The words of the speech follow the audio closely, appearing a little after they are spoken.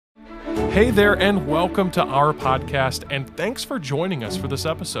Hey there, and welcome to our podcast, and thanks for joining us for this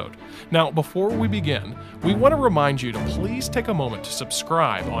episode. Now, before we begin, we want to remind you to please take a moment to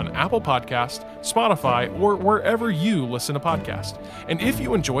subscribe on Apple Podcast, Spotify, or wherever you listen to podcasts. And if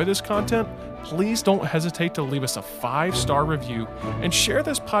you enjoy this content, please don't hesitate to leave us a 5-star review and share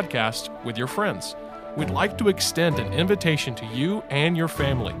this podcast with your friends. We'd like to extend an invitation to you and your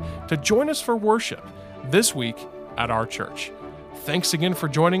family to join us for worship this week at our church. Thanks again for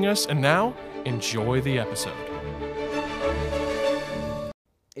joining us, and now enjoy the episode.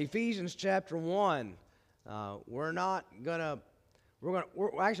 Ephesians chapter 1. We're gonna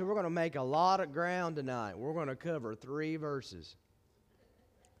make a lot of ground tonight. We're gonna cover 3 verses.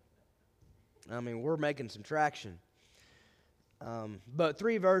 I mean, we're making some traction. But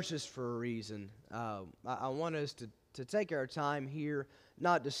 3 verses for a reason. I want us to take our time here,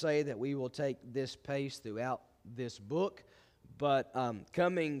 not to say that we will take this pace throughout this book, but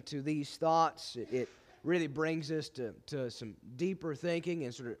coming to these thoughts, it really brings us to some deeper thinking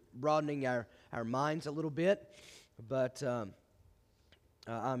and sort of broadening our minds a little bit. But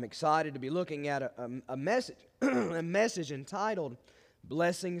I'm excited to be looking at a message, a message entitled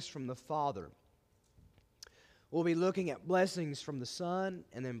Blessings from the Father. We'll be looking at blessings from the Son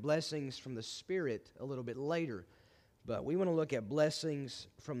and then blessings from the Spirit a little bit later. But we want to look at blessings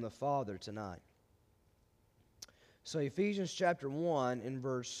from the Father tonight. So Ephesians chapter 1 in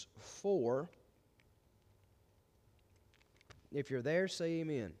verse 4. If you're there, say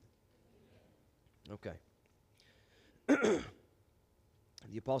amen. Okay. The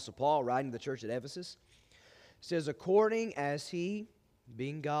Apostle Paul, writing to the church at Ephesus, says, according as He,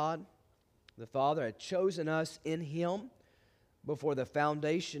 being God, the Father, had chosen us in Him before the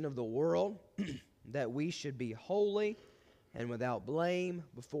foundation of the world, that we should be holy and without blame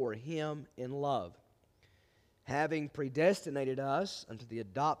before Him in love, having predestinated us unto the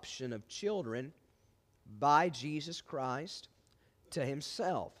adoption of children by Jesus Christ to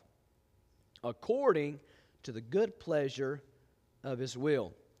Himself, according to the good pleasure of His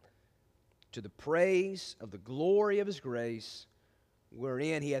will, to the praise of the glory of His grace,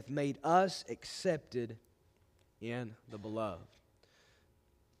 wherein He hath made us accepted in the Beloved.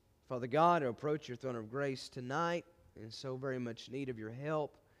 Father God, I approach your throne of grace tonight in so very much need of your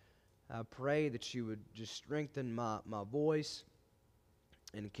help. I pray that you would just strengthen my voice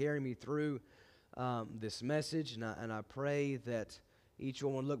and carry me through this message. And I pray that each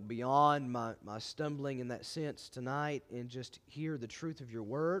one would look beyond my stumbling in that sense tonight and just hear the truth of your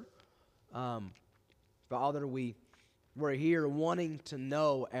word. Father, we're here wanting to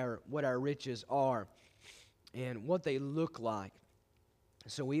know what our riches are and what they look like,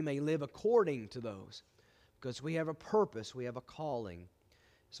 so we may live according to those, because we have a purpose, we have a calling.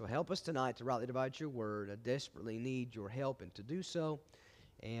 So help us tonight to rightly divide your word. I desperately need your help and to do so.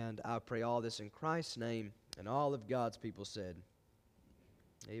 And I pray all this in Christ's name, and all of God's people said,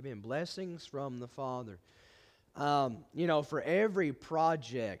 amen. Blessings from the Father. For every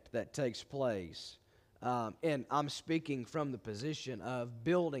project that takes place, and I'm speaking from the position of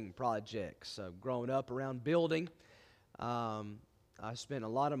building projects. So growing up around building, I spent a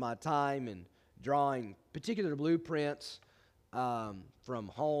lot of my time in drawing particular blueprints, from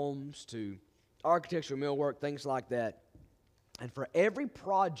homes to architectural millwork, things like that. And for every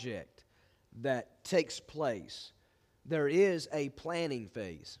project that takes place, there is a planning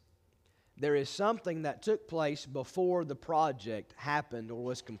phase. There is something that took place before the project happened or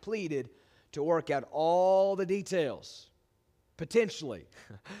was completed to work out all the details, potentially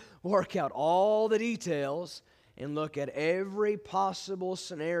work out all the details and look at every possible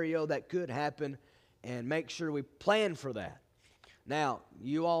scenario that could happen and make sure we plan for that. Now,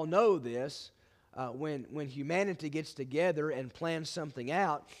 you all know this, when humanity gets together and plans something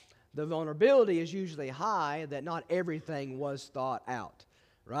out, the vulnerability is usually high that not everything was thought out,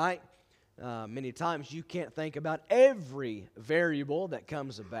 right? Many times you can't think about every variable that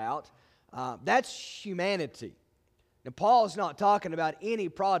comes about. That's humanity. Now, Paul's not talking about any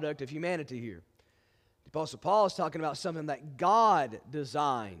product of humanity here. The Apostle Paul is talking about something that God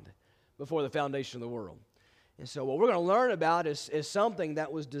designed before the foundation of the world. And so what we're going to learn about is something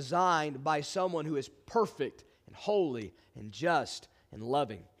that was designed by someone who is perfect and holy and just and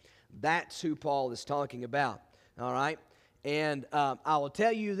loving. That's who Paul is talking about, all right? And I will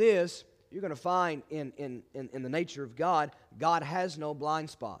tell you this, you're going to find in the nature of God, God has no blind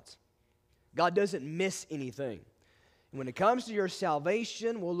spots. God doesn't miss anything. And when it comes to your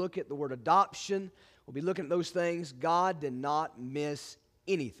salvation, we'll look at the word adoption. We'll be looking at those things. God did not miss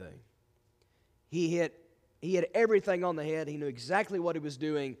anything. He hit everything on the head. He knew exactly what He was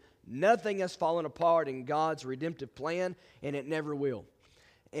doing. Nothing has fallen apart in God's redemptive plan, and it never will.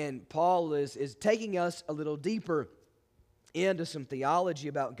 And Paul is taking us a little deeper into some theology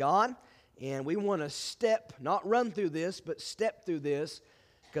about God. And we want to not run through this, but step through this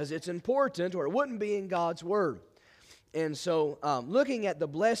because it's important or it wouldn't be in God's Word. And so looking at the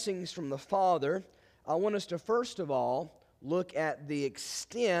blessings from the Father, I want us to first of all look at the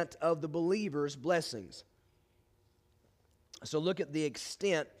extent of the believer's blessings. So look at the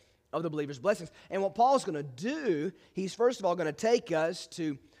extent of the believer's blessings. And what Paul's going to do, he's first of all going to take us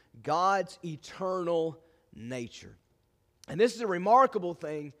to God's eternal nature. And this is a remarkable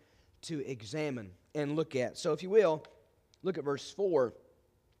thing to examine and look at. So if you will, look at verse 4.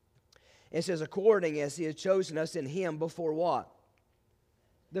 It says, according as he has chosen us in him before what?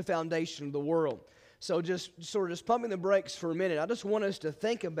 The foundation of the world. So just pumping the brakes for a minute, I just want us to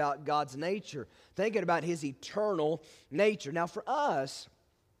think about God's nature, thinking about his eternal nature. Now for us,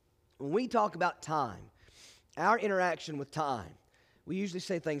 when we talk about time, our interaction with time, we usually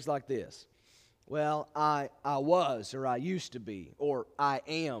say things like this. Well, I was, or I used to be, or I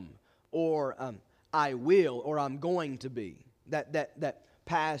am, or I will, or I'm going to be. That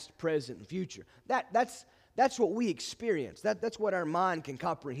past, present, and future. That's what we experience. That's what our mind can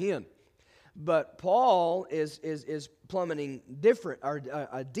comprehend. But Paul is plummeting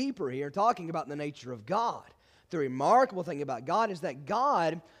deeper here, talking about the nature of God. The remarkable thing about God is that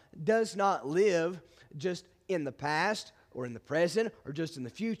God does not live just in the past or in the present or just in the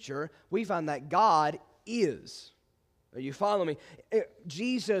future. We find that God is. Are you following me?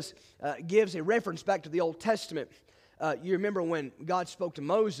 Jesus gives a reference back to the Old Testament. You remember when God spoke to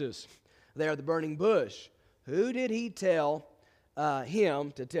Moses there at the burning bush. Who did he tell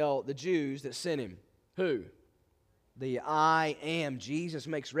him to tell the Jews that sent him? Who? The I am. Jesus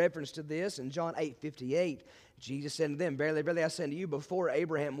makes reference to this in John 8:58. Jesus said to them, verily, verily, I say unto you, before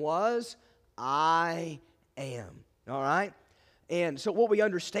Abraham was, I am. All right? And so what we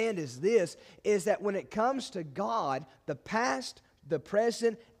understand is this, is that when it comes to God, the past, the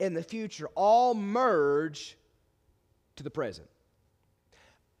present, and the future all merge to the present.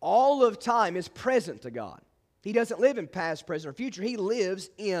 All of time is present to God. He doesn't live in past, present, or future. He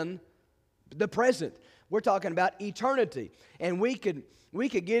lives in the present. We're talking about eternity. And we could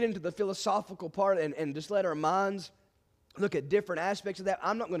get into the philosophical part and just let our minds look at different aspects of that.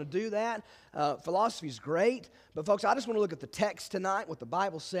 I'm not going to do that. Philosophy is great. But folks, I just want to look at the text tonight, what the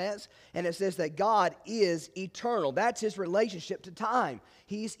Bible says. And it says that God is eternal. That's his relationship to time.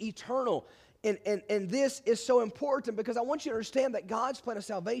 He's eternal. And this is so important because I want you to understand that God's plan of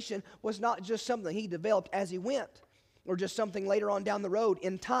salvation was not just something he developed as he went or just something later on down the road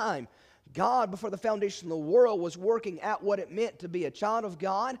in time. God, before the foundation of the world, was working out what it meant to be a child of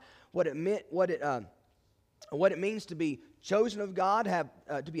God, what it means to be chosen of God,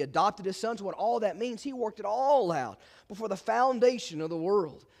 to be adopted as sons, what all that means. He worked it all out before the foundation of the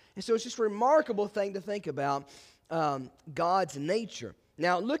world. And so it's just a remarkable thing to think about God's nature.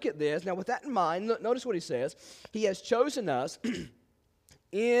 Now look at this. Now with that in mind, notice what he says. He has chosen us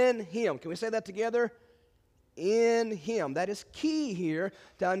in him. Can we say that together? In him. That is key here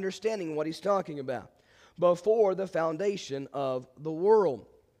to understanding what he's talking about. Before the foundation of the world.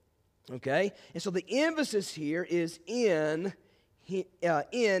 Okay? And so the emphasis here is in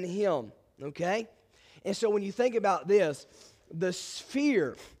him. Okay? And so when you think about this, the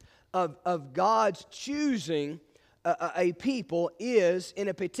sphere of God's choosing a people is in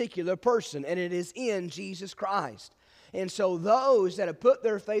a particular person, and it is in Jesus Christ. And so those that have put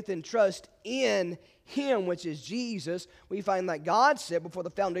their faith and trust in him, which is Jesus, we find that God said before the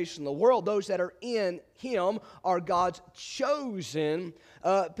foundation of the world, those that are in him are God's chosen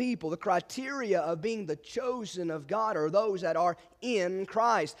people. The criteria of being the chosen of God are those that are in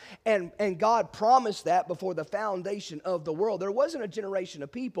Christ. And God promised that before the foundation of the world. There wasn't a generation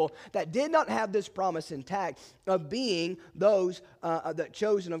of people that did not have this promise intact of being those that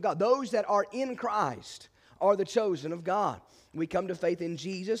chosen of God. Those that are in Christ are the chosen of God. We come to faith in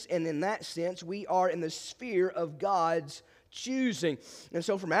Jesus, and in that sense, we are in the sphere of God's choosing. And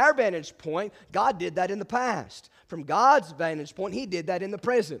so from our vantage point, God did that in the past. From God's vantage point, he did that in the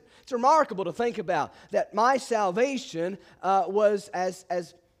present. It's remarkable to think about that my salvation was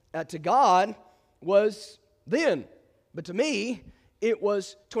to God was then. But to me, it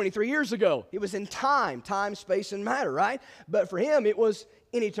was 23 years ago. It was in time, space, and matter, right? But for him, it was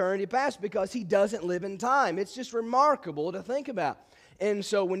in eternity past because he doesn't live in time. It's just remarkable to think about. And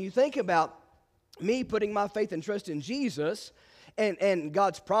so when you think about me putting my faith and trust in Jesus and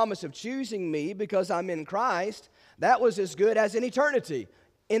God's promise of choosing me because I'm in Christ, that was as good as in eternity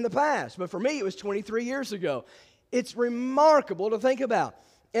in the past. But for me, it was 23 years ago. It's remarkable to think about.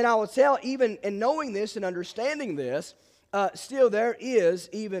 And I will tell, even in knowing this and understanding this, still there is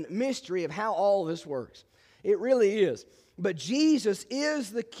even mystery of how all this works. It really is. But Jesus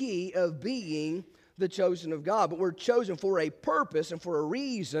is the key of being the chosen of God. But we're chosen for a purpose and for a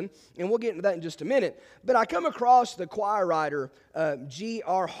reason, and we'll get into that in just a minute. But I come across the choir writer,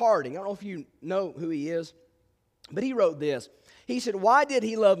 G.R. Harding. I don't know if you know who he is, but he wrote this. He said, "Why did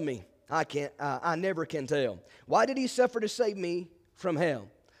he love me? I never can tell. Why did he suffer to save me from hell?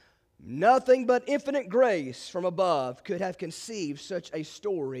 Nothing but infinite grace from above could have conceived such a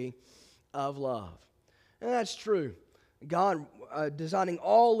story of love." And that's true. God designing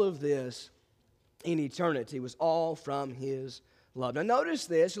all of this in eternity was all from His love. Now notice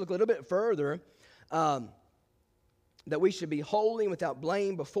this, look a little bit further, that we should be holy and without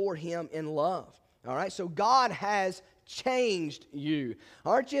blame before Him in love. All right, so God has changed you.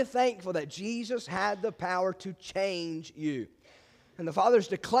 Aren't you thankful that Jesus had the power to change you? And the Father's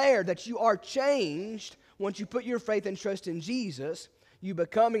declared that you are changed once you put your faith and trust in Jesus, you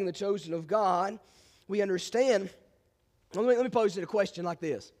becoming the chosen of God. We understand. Let me pose it a question like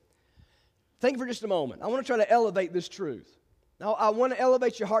this. Think for just a moment. I want to try to elevate this truth. Now, I want to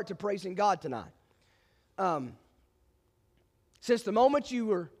elevate your heart to praising God tonight. Since the moment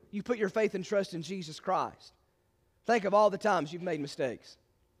you put your faith and trust in Jesus Christ, think of all the times you've made mistakes.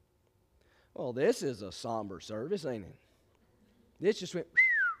 Well, this is a somber service, ain't it? This just went,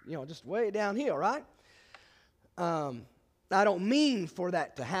 just way downhill, right? I don't mean for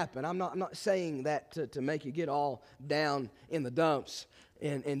that to happen. I'm not saying that to make you get all down in the dumps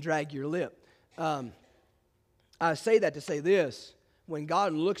and drag your lip. I say that to say this. When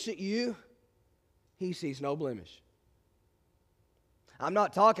God looks at you, He sees no blemish. I'm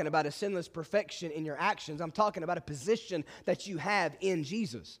not talking about a sinless perfection in your actions. I'm talking about a position that you have in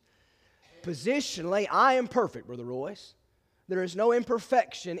Jesus. Positionally, I am perfect, Brother Royce. There is no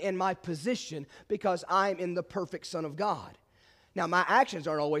imperfection in my position because I'm in the perfect Son of God. Now, my actions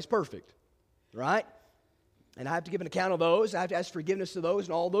aren't always perfect, right? And I have to give an account of those. I have to ask forgiveness of those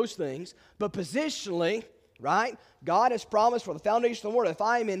and all those things. But positionally, right, God has promised for the foundation of the world, if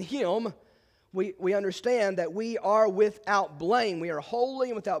I am in Him, we understand that we are without blame. We are holy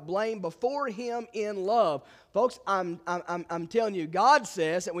and without blame before Him in love. Folks, I'm telling you, God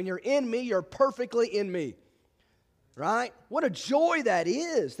says that when you're in me, you're perfectly in me. Right? What a joy that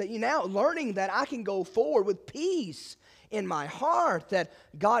is, that you now learning that I can go forward with peace in my heart, that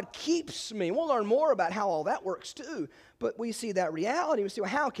God keeps me. We'll learn more about how all that works too. But we see that reality. We see, well,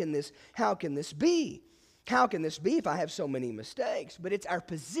 how can this be? How can this be if I have so many mistakes? But it's our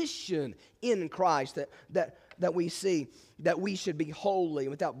position in Christ that we see that we should be holy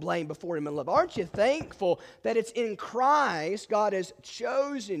without blame before Him in love. Aren't you thankful that it's in Christ God has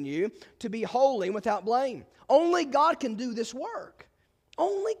chosen you to be holy and without blame? Only God can do this work.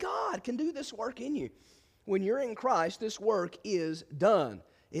 Only God can do this work in you. When you're in Christ, this work is done.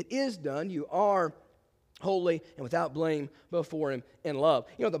 It is done. You are holy and without blame before Him in love.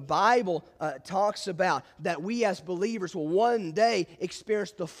 You know, the Bible talks about that we as believers will one day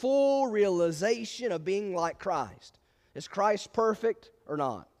experience the full realization of being like Christ. Is Christ perfect or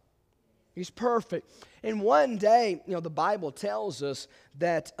not? He's perfect. And one day, the Bible tells us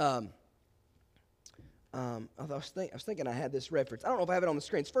that, I was thinking I had this reference. I don't know if I have it on the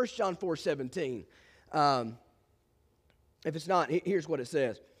screen. It's 1 John 4:17. If it's not, here's what it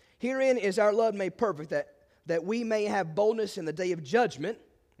says. Herein is our love made perfect, that we may have boldness in the day of judgment.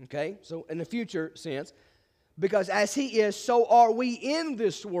 Okay, so in the future sense. Because as He is, so are we in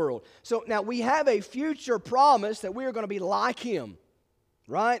this world. So now we have a future promise that we are going to be like Him.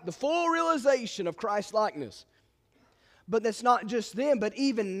 Right? The full realization of Christ's likeness. But that's not just then, but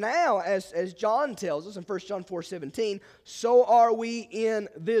even now, as John tells us in 1 John 4:17, so are we in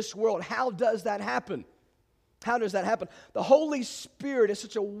this world. How does that happen? How does that happen? The Holy Spirit is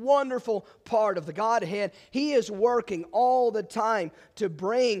such a wonderful part of the Godhead. He is working all the time to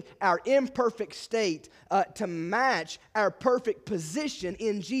bring our imperfect state to match our perfect position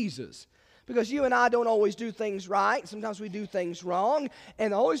in Jesus. Because you and I don't always do things right. Sometimes we do things wrong.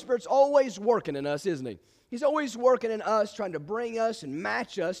 And the Holy Spirit's always working in us, isn't He? He's always working in us, trying to bring us and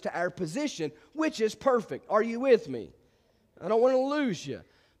match us to our position, which is perfect. Are you with me? I don't want to lose you.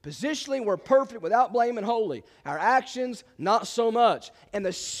 Positionally, we're perfect, without blame, and holy. Our actions, not so much. And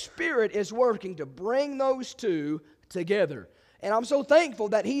the Spirit is working to bring those two together. And I'm so thankful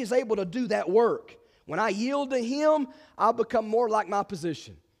that He is able to do that work. When I yield to Him, I'll become more like my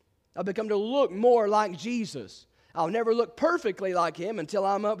position. I'll become to look more like Jesus. I'll never look perfectly like Him until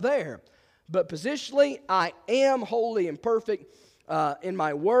I'm up there. But positionally, I am holy and perfect in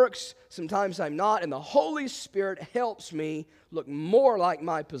my works. Sometimes I'm not. And the Holy Spirit helps me look more like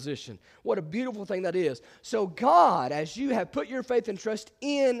my position. What a beautiful thing that is. So God, as you have put your faith and trust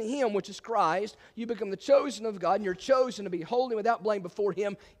in Him, which is Christ, you become the chosen of God, and you're chosen to be holy without blame before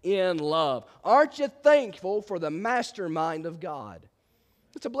Him in love. Aren't you thankful for the mastermind of God?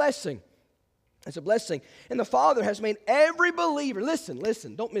 It's a blessing. It's a blessing. And the Father has made every believer,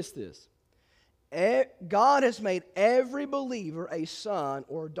 listen, don't miss this. God has made every believer a son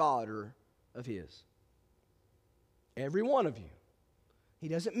or daughter of His. Every one of you. He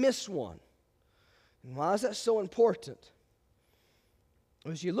doesn't miss one. And why is that so important?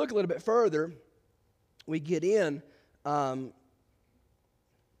 As you look a little bit further, we get into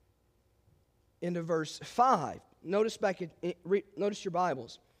verse 5. Notice your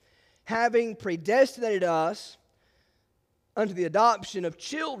Bibles. Having predestinated us unto the adoption of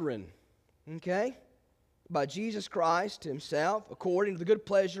children, okay, by Jesus Christ Himself, according to the good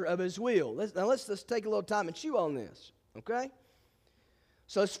pleasure of His will. Let's take a little time and chew on this, okay?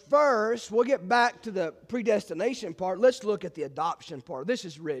 So first, we'll get back to the predestination part. Let's look at the adoption part. This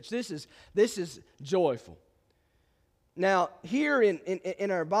is rich. This is joyful. Now, here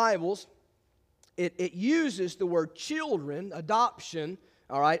in our Bibles, it uses the word children, adoption,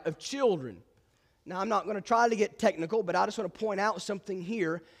 all right, of children. Now, I'm not going to try to get technical, but I just want to point out something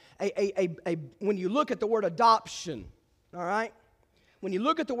here. When you look at the word adoption, all right, when you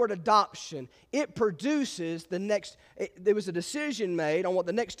look at the word adoption, it produces the next, there was a decision made on what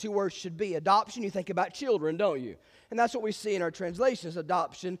the next two words should be. Adoption, you think about children, don't you? And that's what we see in our translations,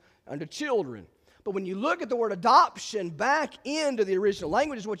 adoption unto children. But when you look at the word adoption back into the original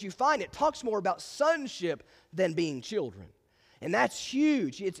language, is what you find. It talks more about sonship than being children. And that's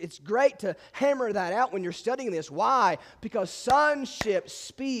huge. It's great to hammer that out when you're studying this. Why? Because sonship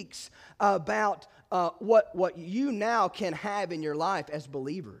speaks about what you now can have in your life as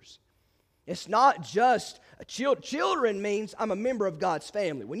believers. It's not just children means I'm a member of God's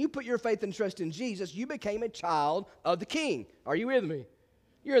family. When you put your faith and trust in Jesus, you became a child of the King. Are you with me?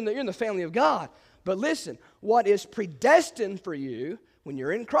 You're in the family of God. But listen, what is predestined for you when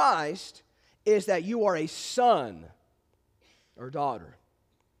you're in Christ is that you are a son or daughter.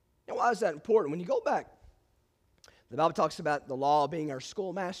 Now, why is that important? When you go back, the Bible talks about the law being our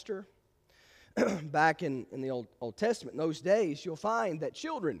schoolmaster. Back in the Old Testament, in those days, you'll find that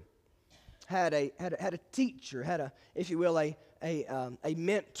children had a teacher, had a, if you will, a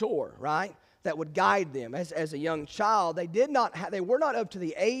mentor, right, that would guide them. As a young child, they were not up to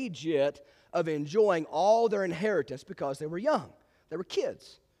the age yet of enjoying all their inheritance because they were young. They were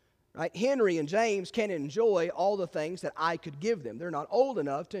kids. Right? Henry and James can't enjoy all the things that I could give them. They're not old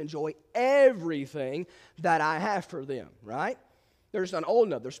enough to enjoy everything that I have for them, right? They're just not old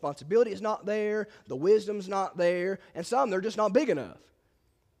enough. The responsibility is not there. The wisdom's not there. And some, they're just not big enough.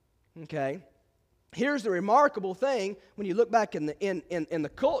 Okay? Here's the remarkable thing. When you look back in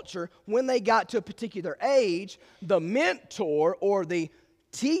the culture, when they got to a particular age, the mentor or the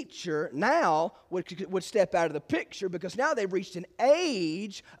teacher now would step out of the picture because now they've reached an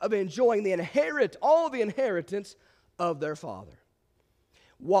age of enjoying all the inheritance of their father.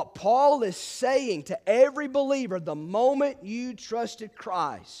 What Paul is saying to every believer, the moment you trusted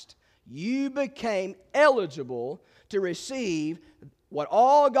Christ, you became eligible to receive what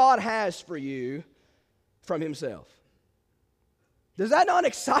all God has for you from Himself. Does that not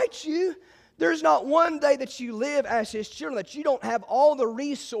excite you? There's not one day that you live as His children that you don't have all the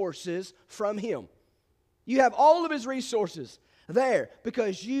resources from Him. You have all of His resources there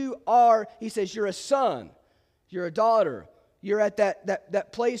because you are, He says, you're a son, you're a daughter. You're at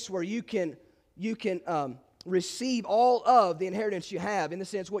that place where you can receive all of the inheritance you have, in the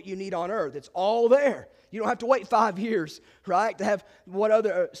sense what you need on earth. It's all there. You don't have to wait 5 years, right, to have what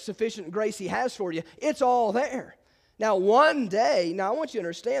other sufficient grace He has for you. It's all there. Now, one day, I want you to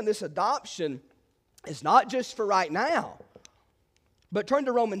understand this adoption is not just for right now. But turn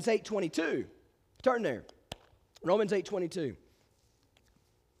to Romans 8:22. Turn there. Romans 8:22.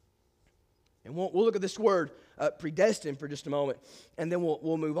 And we'll look at this word predestined for just a moment, and then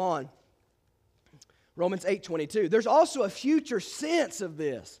we'll move on. Romans 8:22. There's also a future sense of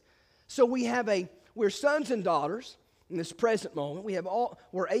this. So we're sons and daughters in this present moment.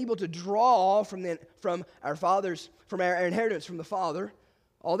 We're able to draw from our fathers, from our inheritance from the Father.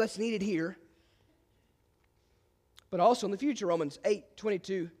 All that's needed here. But also in the future, Romans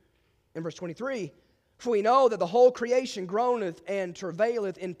 8:22 and verse 23. For we know that the whole creation groaneth and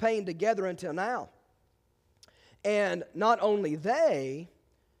travaileth in pain together until now. And not only they,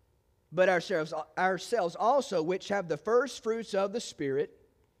 but ourselves also, which have the first fruits of the Spirit,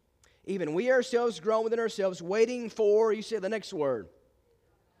 even we ourselves groan within ourselves, waiting for, you say the next word,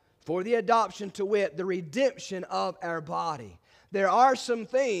 for the adoption, to wit, the redemption of our body. There are some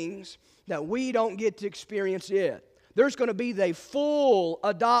things that we don't get to experience yet. There's going to be the full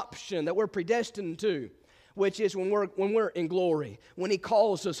adoption that we're predestined to, which is when we're in glory, when He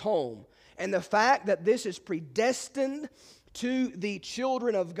calls us home. And the fact that this is predestined to the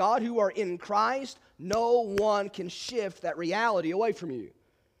children of God who are in Christ, no one can shift that reality away from you.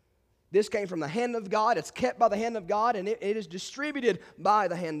 This came from the hand of God. It's kept by the hand of God, and it is distributed by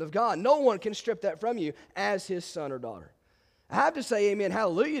the hand of God. No one can strip that from you as His son or daughter. I have to say amen,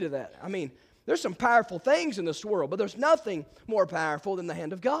 hallelujah to that. I mean, there's some powerful things in this world, but there's nothing more powerful than the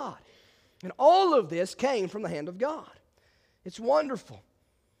hand of God. And all of this came from the hand of God. It's wonderful.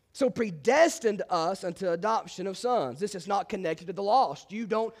 So predestined us unto adoption of sons. This is not connected to the lost. You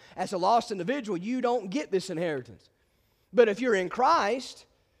don't, as a lost individual, you don't get this inheritance. But if you're in Christ,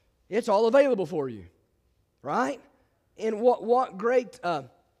 it's all available for you, right? And what great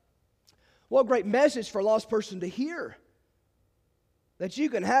message for a lost person to hear, that you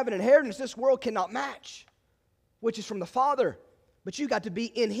can have an inheritance this world cannot match, which is from the Father, but you got to be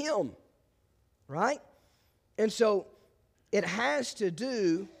in Him, right? And so it has to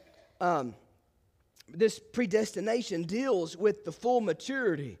do, this predestination deals with the full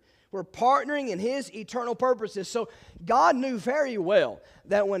maturity. We're partnering in His eternal purposes. So God knew very well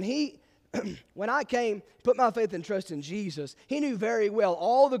that when I came, put my faith and trust in Jesus, He knew very well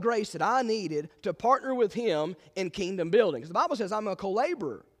all the grace that I needed to partner with Him in kingdom building. The Bible says I'm a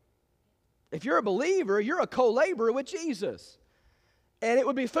co-laborer. If you're a believer, you're a co-laborer with Jesus. And it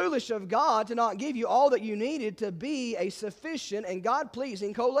would be foolish of God to not give you all that you needed to be a sufficient and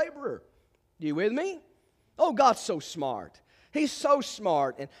God-pleasing co-laborer. You with me? Oh, God's so smart. He's so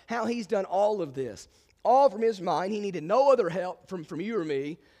smart in how He's done all of this. All from His mind. He needed no other help from you or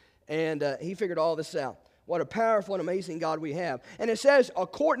me. And He figured all this out. What a powerful and amazing God we have. And it says,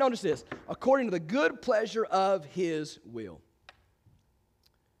 notice this, according to the good pleasure of His will.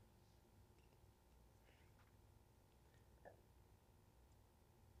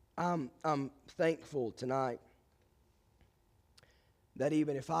 I'm thankful tonight that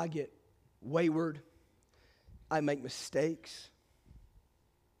even if I get wayward, I make mistakes,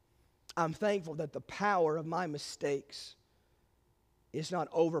 I'm thankful that the power of my mistakes is not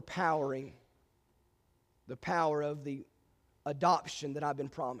overpowering the power of the adoption that I've been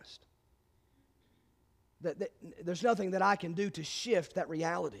promised. That there's nothing that I can do to shift that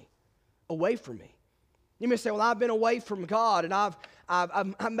reality away from me. You may say, well, I've been away from God, and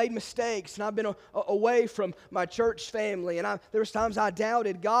I've made mistakes, and I've been away from my church family, and there was times I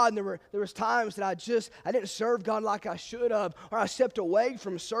doubted God, and there was times that I didn't serve God like I should have, or I stepped away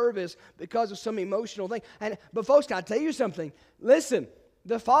from service because of some emotional thing. But folks, can I tell you something? Listen,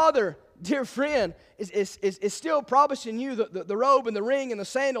 the Father, dear friend, is still promising you the robe and the ring and the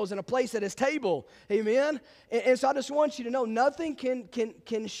sandals and a place at His table. Amen? And so I just want you to know, nothing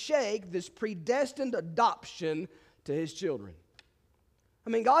can shake this predestined adoption to His children.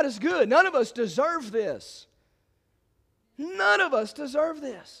 I mean, God is good. None of us deserve this. None of us deserve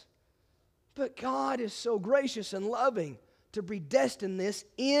this. But God is so gracious and loving to predestine this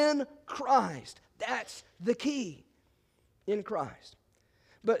in Christ. That's the key. In Christ.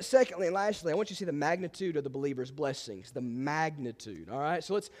 But secondly and lastly, I want you to see the magnitude of the believer's blessings. The magnitude, all right?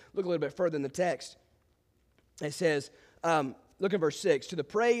 So let's look a little bit further in the text. It says, look in verse 6, to the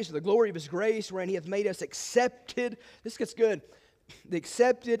praise of the glory of His grace, wherein He hath made us accepted. This gets good. The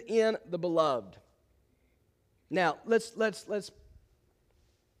accepted in the beloved. Now, let's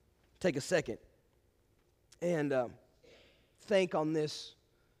take a second and think on this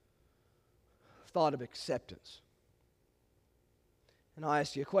thought of acceptance. And I'll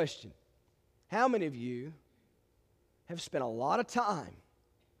ask you a question. How many of you have spent a lot of time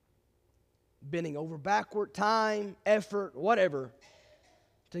bending over backward, time, effort, whatever,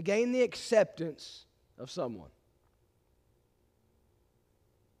 to gain the acceptance of someone?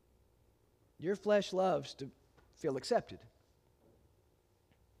 Your flesh loves to feel accepted.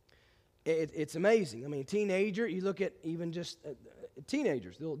 It's amazing. I mean, teenager, you look at even just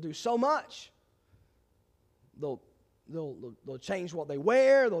teenagers, they'll do so much. They'll change what they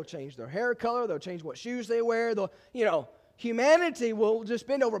wear. They'll change their hair color. They'll change what shoes they wear. Humanity will just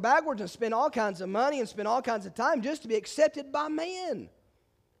bend over backwards and spend all kinds of money and spend all kinds of time just to be accepted by man.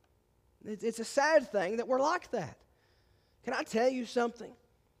 It's a sad thing that we're like that. Can I tell you something?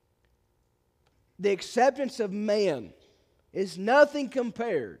 The acceptance of man is nothing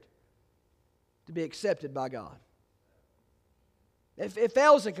compared to be accepted by God. It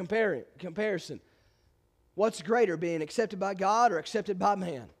fails in comparison. What's greater, being accepted by God or accepted by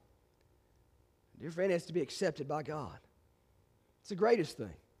man? Dear friend, it's to be accepted by God. It's the greatest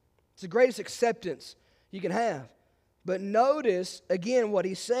thing. It's the greatest acceptance you can have. But notice again what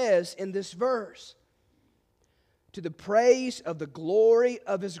he says in this verse. To the praise of the glory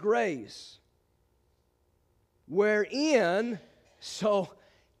of His grace. Wherein, so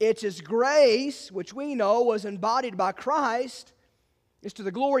it's His grace, which we know was embodied by Christ, is to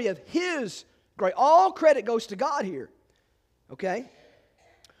the glory of His grace. All credit goes to God here. Okay?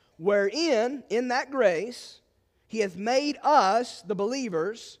 Wherein, in that grace, He hath made us, the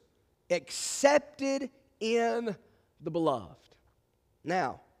believers, accepted in the beloved.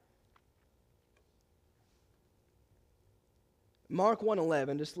 Now, Mark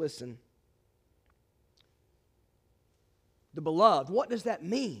 1:11, just listen. The beloved, what does that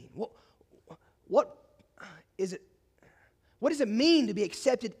mean? What is it? What does it mean to be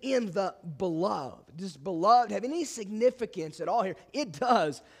accepted in the beloved? Does beloved have any significance at all here? It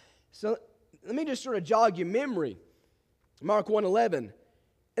does. So let me just sort of jog your memory. Mark 1:11. And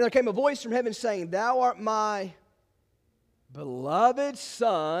there came a voice from heaven saying, Thou art my beloved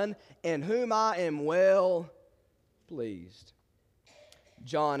Son, in whom I am well pleased.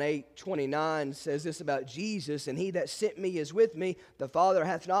 John 8:29 says this about Jesus, and He that sent me is with me. The Father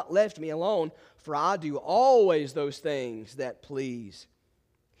hath not left me alone, for I do always those things that please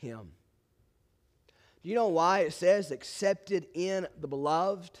Him. Do you know why it says accepted in the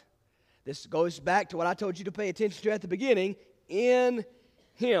beloved? This goes back to what I told you to pay attention to at the beginning. In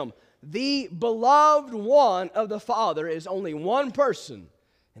Him. The beloved one of the Father is only one person,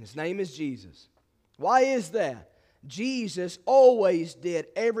 and His name is Jesus. Why is that? Jesus always did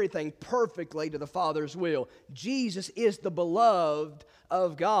everything perfectly to the Father's will. Jesus is the beloved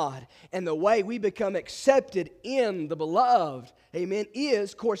of God. And the way we become accepted in the beloved, amen,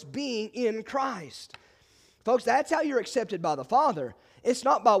 is, of course, being in Christ. Folks, that's how you're accepted by the Father. It's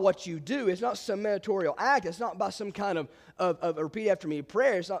not by what you do. It's not some meritorial act. It's not by some kind of repeat after me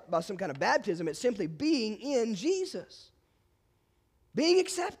prayer. It's not by some kind of baptism. It's simply being in Jesus. Being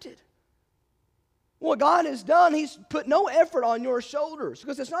accepted. What God has done, He's put no effort on your shoulders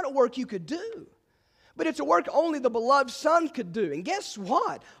because it's not a work you could do. But it's a work only the beloved Son could do. And guess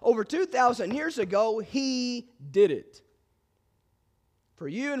what? Over 2,000 years ago, He did it. For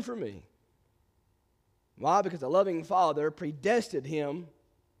you and for me. Why? Because the loving Father predestined Him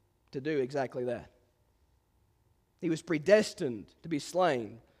to do exactly that. He was predestined to be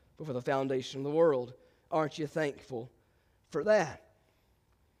slain before the foundation of the world. Aren't you thankful for that?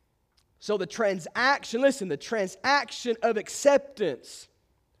 So the transaction, listen, the transaction of acceptance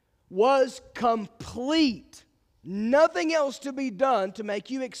was complete. Nothing else to be done to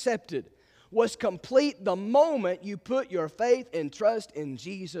make you accepted. Was complete the moment you put your faith and trust in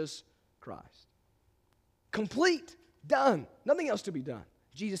Jesus Christ. Complete. Done. Nothing else to be done.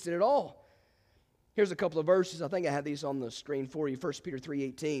 Jesus did it all. Here's a couple of verses. I think I have these on the screen for you. 1 Peter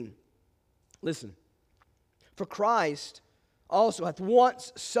 3:18. Listen. For Christ also hath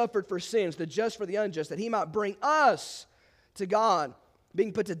once suffered for sins, the just for the unjust, that He might bring us to God,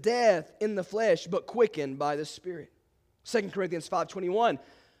 being put to death in the flesh, but quickened by the Spirit. 2 Corinthians 5:21.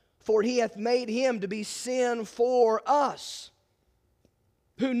 For He hath made Him to be sin for us,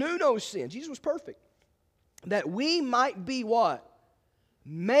 who knew no sin. Jesus was perfect. That we might be what?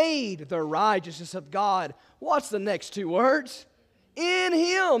 Made the righteousness of God. What's the next two words? In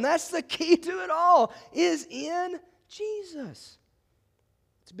Him. That's the key to it all, is in Jesus.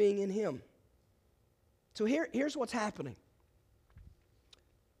 It's being in Him. So here's what's happening.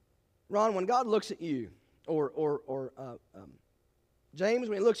 Ron, when God looks at you, or James,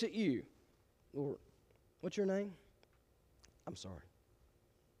 when He looks at you, or what's your name? I'm sorry.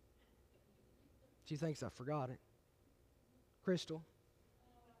 She thinks I forgot it. Crystal.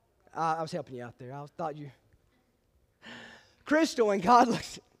 I was helping you out there. I thought you. Crystal, when God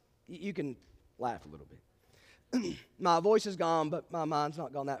looks, you can laugh a little bit. My voice is gone, but my mind's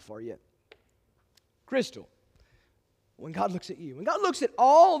not gone that far yet. Crystal, when God looks at you, when God looks at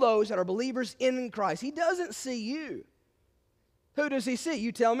all those that are believers in Christ, He doesn't see you. Who does He see?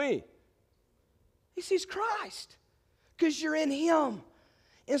 You tell me. He sees Christ because you're in Him.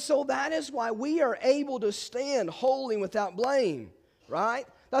 And so that is why we are able to stand holy and without blame, right?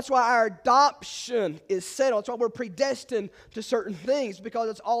 That's why our adoption is settled. That's why we're predestined to certain things, because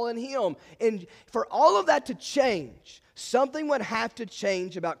it's all in Him. And for all of that to change, something would have to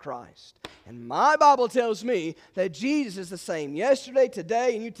change about Christ. And my Bible tells me that Jesus is the same yesterday,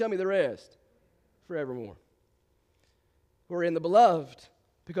 today, and you tell me the rest, forevermore. We're in the beloved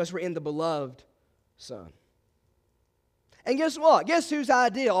because we're in the beloved Son. And guess what? Guess whose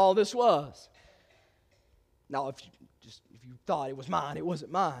idea all this was? Now, if you thought it was mine, it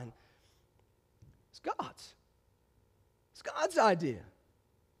wasn't mine. It's God's. It's God's idea.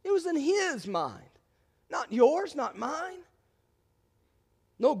 It was in His mind. Not yours, not mine.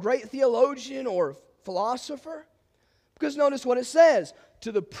 No great theologian or philosopher. Because notice what it says.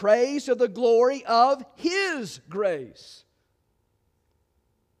 To the praise of the glory of His grace.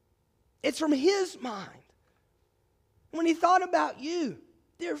 It's from His mind. When He thought about you,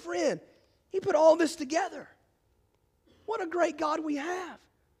 dear friend, He put all this together. What a great God we have.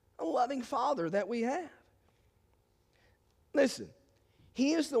 A loving Father that we have. Listen,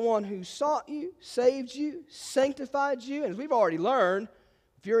 He is the one who sought you, saved you, sanctified you. And as we've already learned,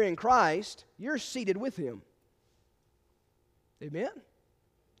 if you're in Christ, you're seated with Him. Amen?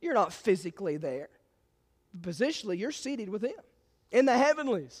 You're not physically there. Positionally, you're seated with Him in the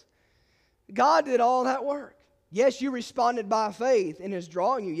heavenlies. God did all that work. Yes, you responded by faith in His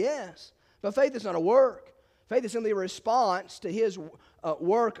drawing you, yes. But faith is not a work. Faith is simply a response to His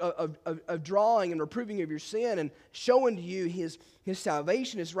work of drawing and reproving of your sin and showing to you His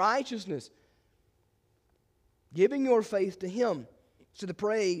salvation, His righteousness. Giving your faith to Him to the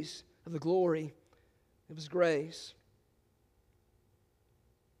praise of the glory of His grace.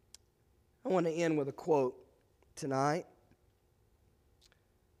 I want to end with a quote tonight.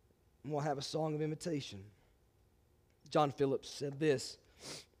 And we'll have a song of invitation. John Phillips said this: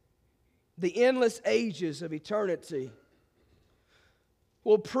 the endless ages of eternity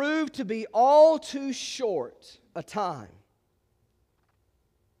will prove to be all too short a time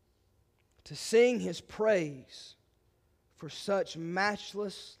to sing His praise for such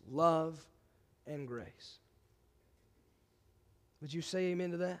matchless love and grace. Would you say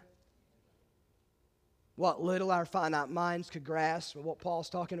amen to that? What little our finite minds could grasp of what Paul's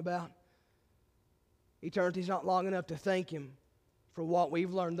talking about. Eternity's not long enough to thank Him for what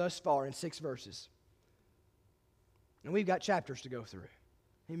we've learned thus far in 6 verses. And we've got chapters to go through.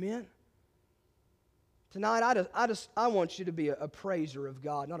 Amen? Tonight, I want you to be a praiser of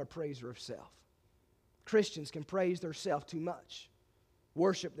God, not a praiser of self. Christians can praise themselves too much,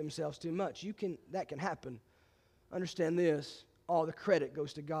 worship themselves too much. That can happen. Understand this: all the credit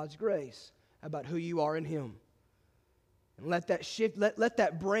goes to God's grace about who you are in Him. And let that shift, let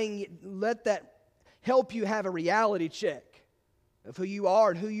that help you have a reality check of who you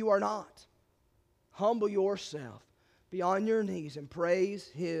are and who you are not. Humble yourself, be on your knees and praise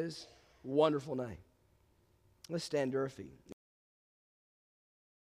His wonderful name. Let's stand to our feet.